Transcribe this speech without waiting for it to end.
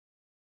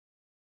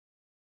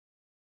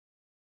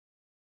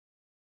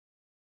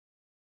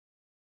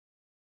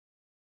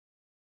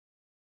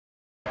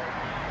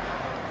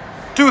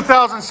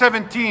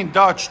2017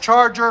 Dodge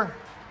Charger,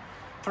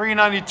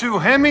 392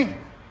 Hemi.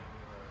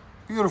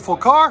 Beautiful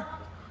car.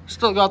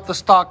 Still got the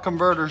stock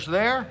converters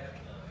there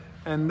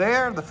and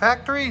there, the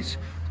factories.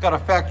 It's got a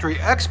factory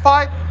X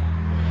pipe.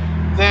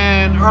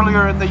 Then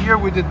earlier in the year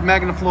we did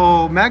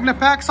MAGNAFLOW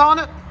MAGNAPACKS on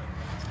it.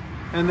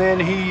 And then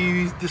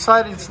he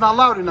decided it's not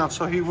loud enough,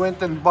 so he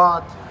went and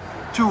bought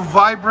two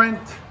Vibrant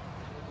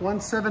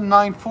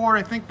 1794,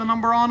 I think the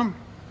number on them.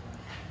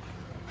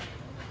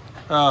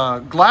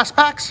 Glass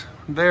packs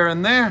there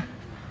and there,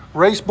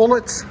 race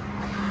bullets,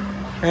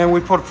 and we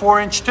put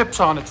 4-inch tips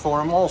on it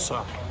for him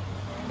also.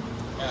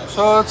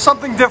 So it's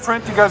something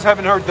different. You guys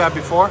haven't heard that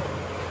before.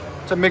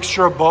 It's a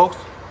mixture of both.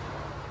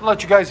 I'll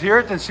let you guys hear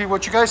it and see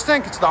what you guys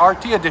think. It's the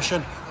RT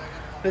edition.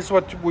 This is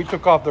what we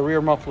took off the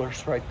rear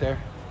mufflers right there.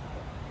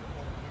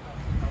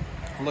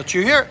 I'll let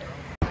you hear it.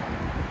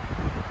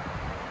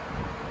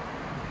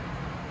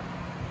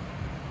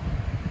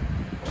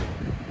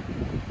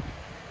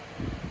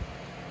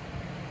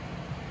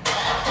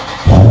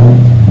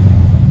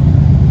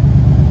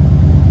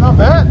 Not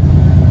bad.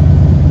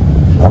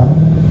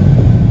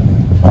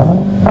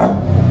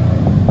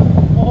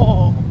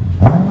 Oh,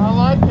 I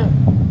like it.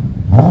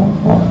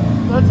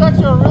 That's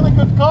actually a really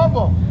good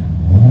combo.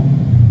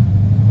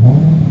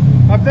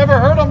 I've never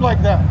heard them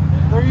like that.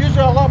 They're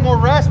usually a lot more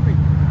raspy.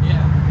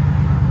 Yeah.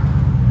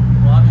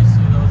 Well,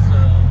 obviously those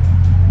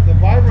the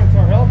Vibrants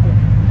are helping.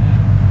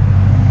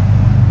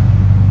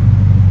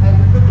 And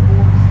we put the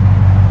boards.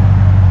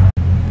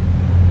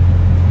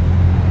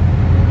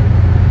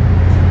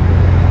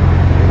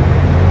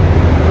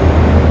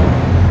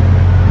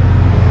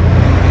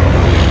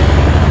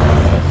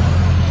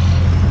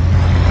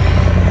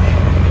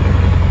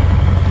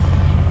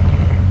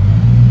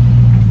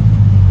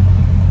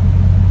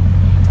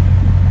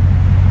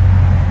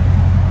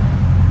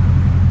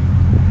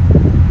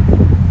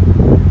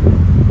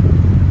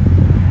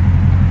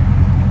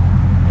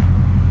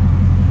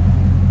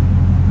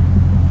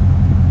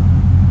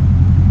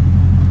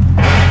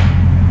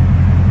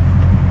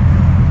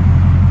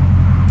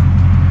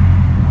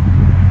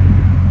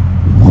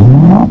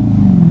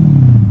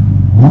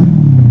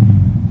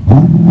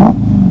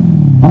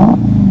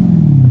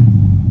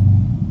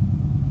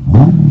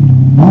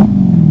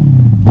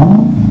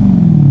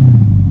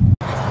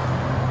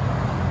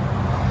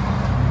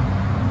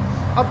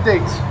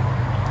 Updates.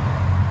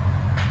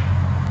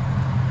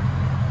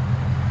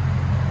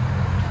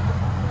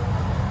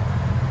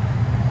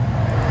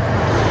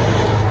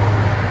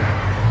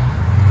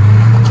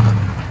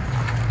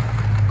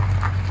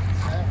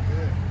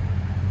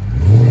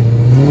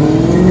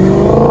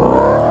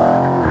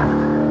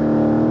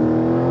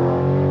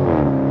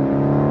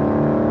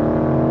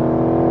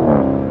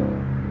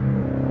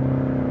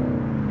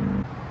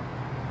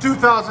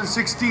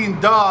 '16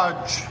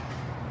 Dodge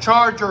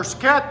Charger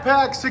Scat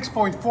Pack,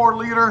 6.4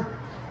 liter.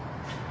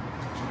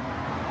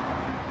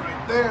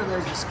 Right there,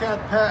 there's the Scat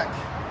Pack.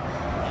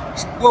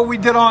 What we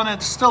did on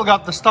it, still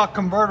got the stock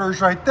converters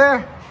right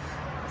there,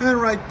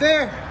 and right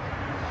there.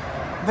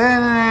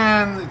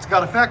 Then it's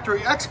got a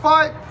factory X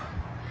pipe.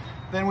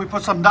 Then we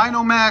put some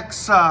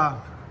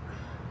DYNOMAX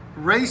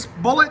race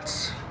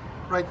bullets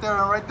right there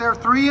and right there,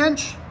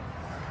 3-inch.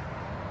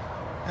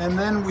 And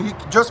then we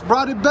just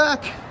brought it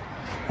back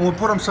and we'll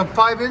put them some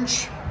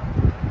 5-inch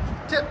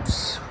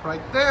tips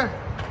right there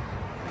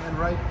and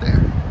right there.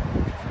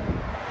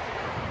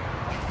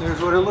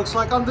 There's what it looks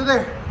like under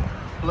there.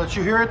 I'll let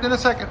you hear it in a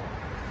second.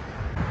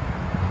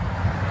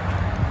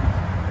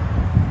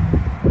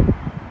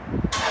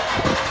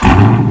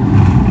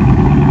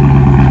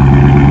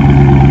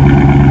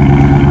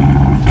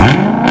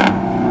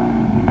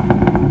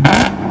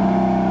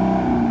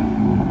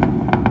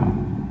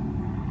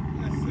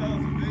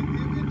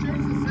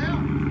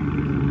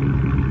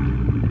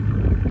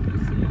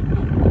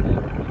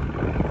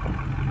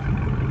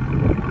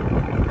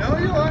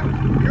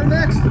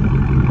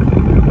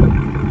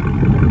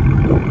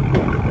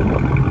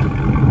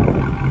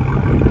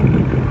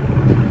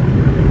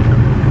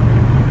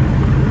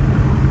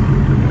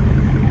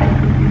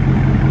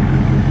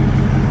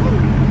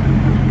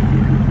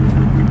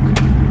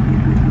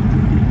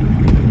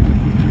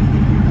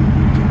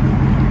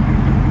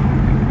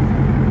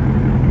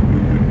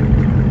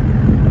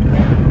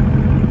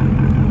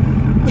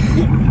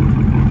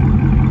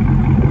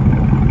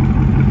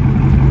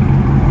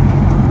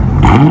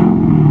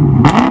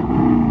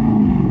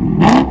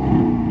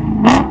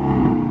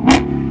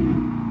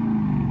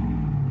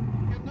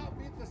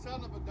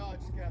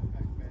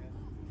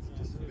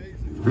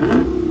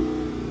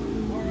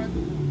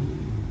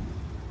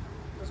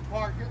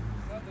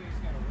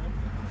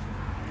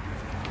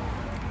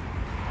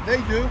 They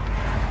do.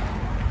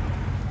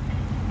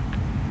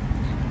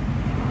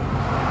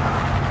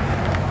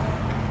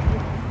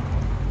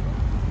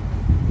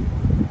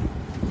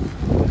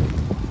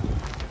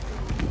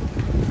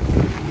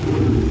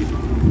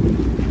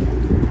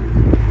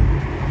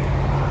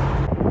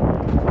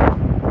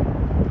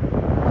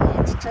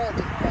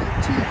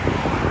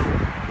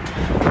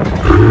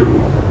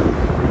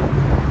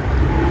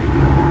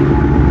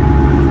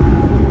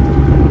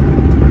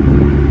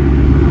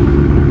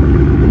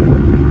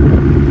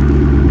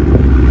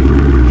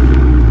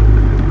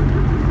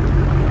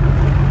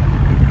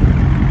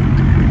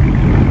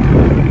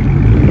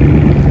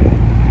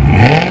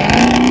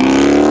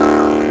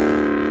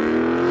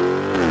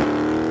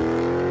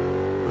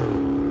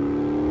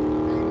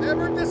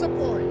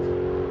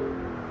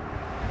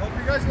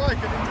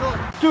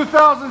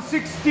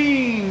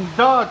 2016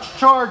 Dodge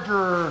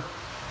Charger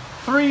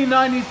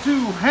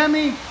 392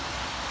 Hemi,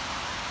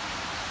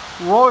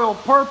 royal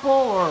purple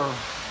or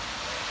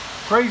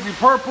crazy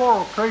purple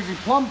or crazy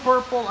plum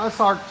purple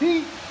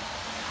SRT.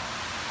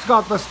 It's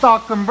got the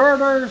stock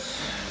converters,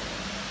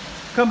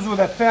 comes with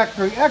a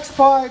factory X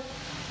pipe,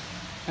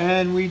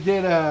 and we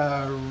did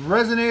a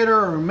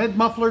resonator or mid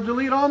muffler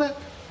delete on it.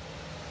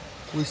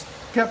 We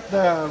kept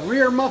the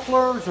rear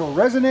mufflers or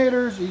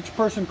resonators, each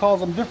person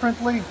calls them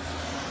differently.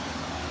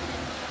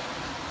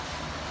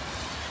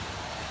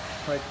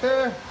 Right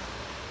there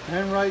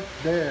and right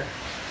there.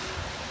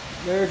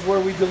 There's where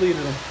we deleted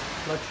them.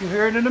 Let you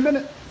hear it in a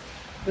minute.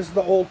 This is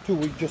the old two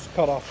we just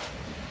cut off.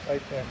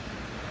 Right there.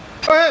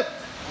 Go ahead.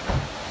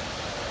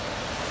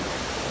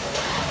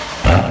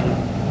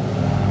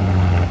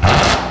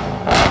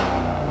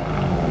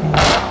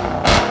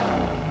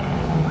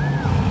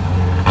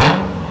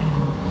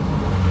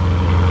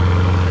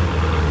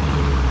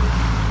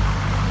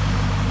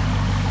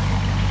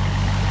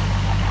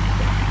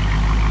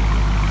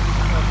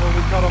 That's where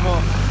we cut them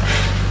off.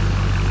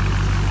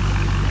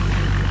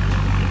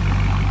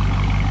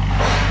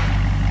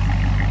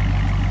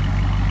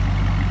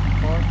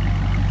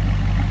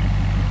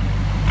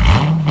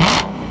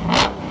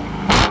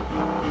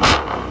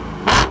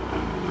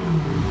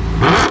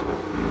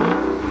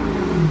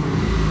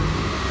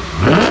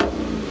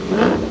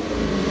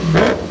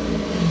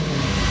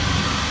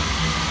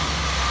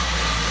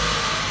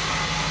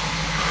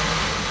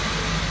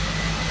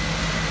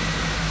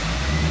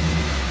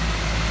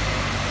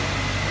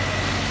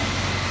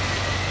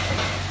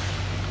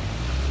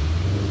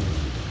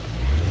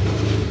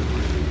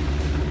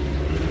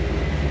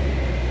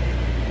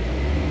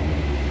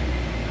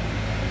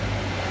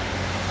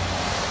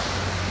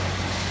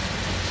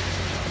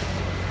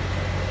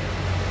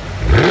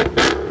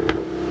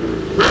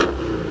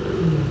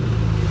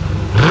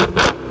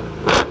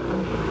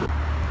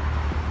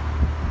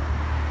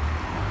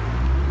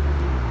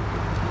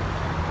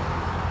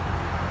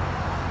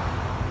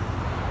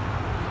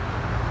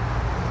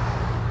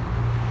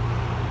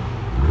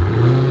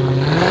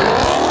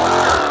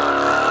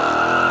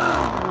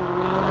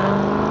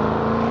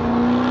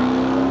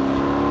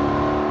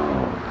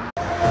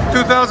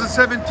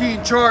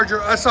 2017 Charger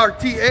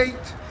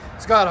SRT8.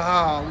 It's got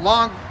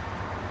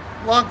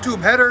long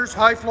tube headers,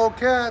 high flow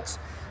cats.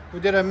 We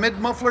did a mid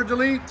muffler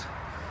delete,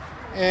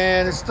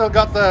 and it's still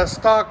got the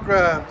stock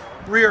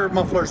rear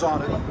mufflers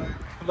on it.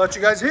 I'll let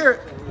you guys hear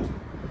it.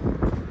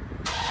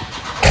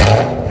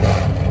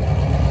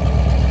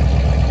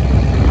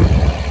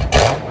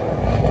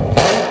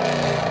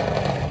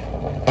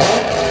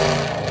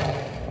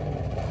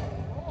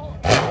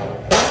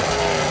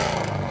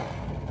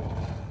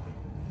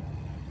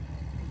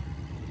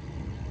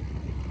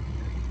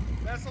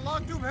 That's the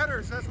long tube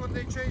headers. That's what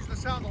they changed the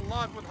sound a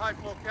lot with high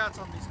flow cats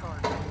on these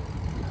cars.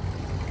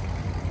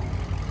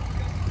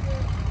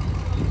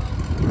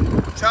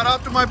 Shout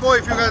out to my boy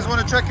if you guys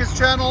want to check his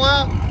channel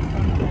out.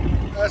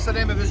 That's the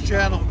name of his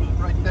channel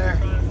right there.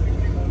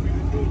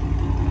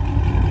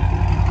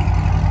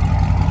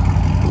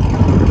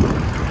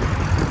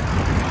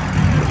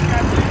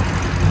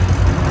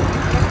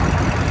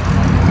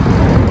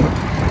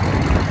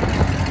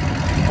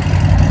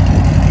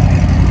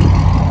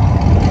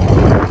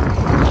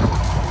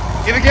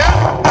 Give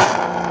again.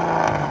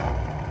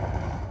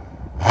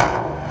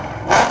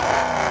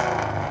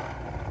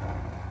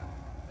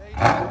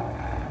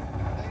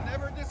 They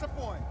never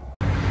disappoint.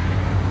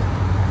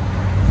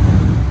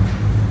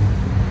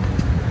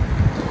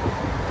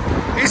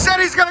 He said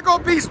he's gonna go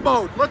beast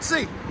mode. Let's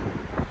see.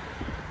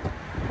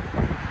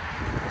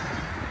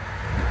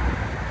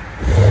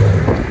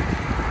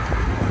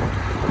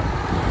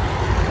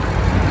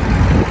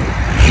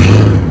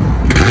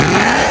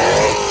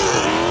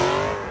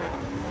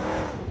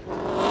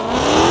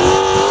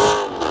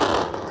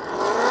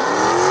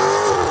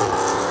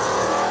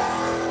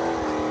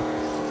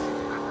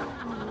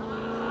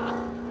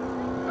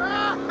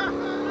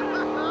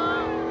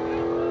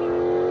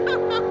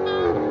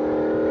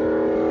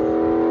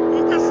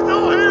 You can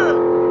still hear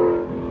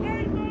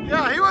it.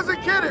 Yeah, he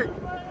wasn't kidding.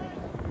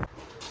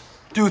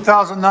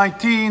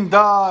 2019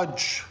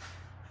 Dodge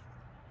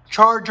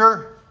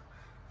Charger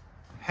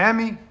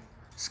Hemi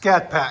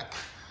Scat Pack.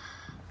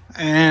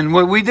 And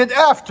what we did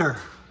after,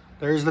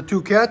 there's the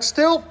two cats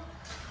still.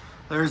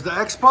 There's the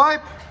X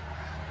pipe.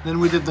 Then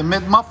we did the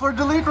mid muffler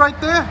delete right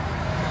there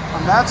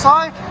on that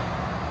side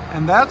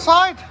and that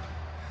side.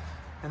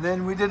 And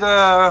then we did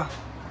a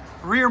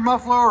rear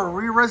muffler or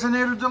rear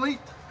resonator delete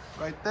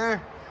right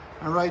there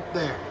and right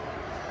there.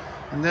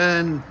 And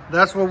then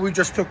that's what we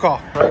just took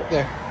off right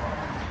there.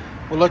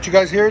 We'll let you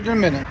guys hear it in a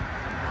minute.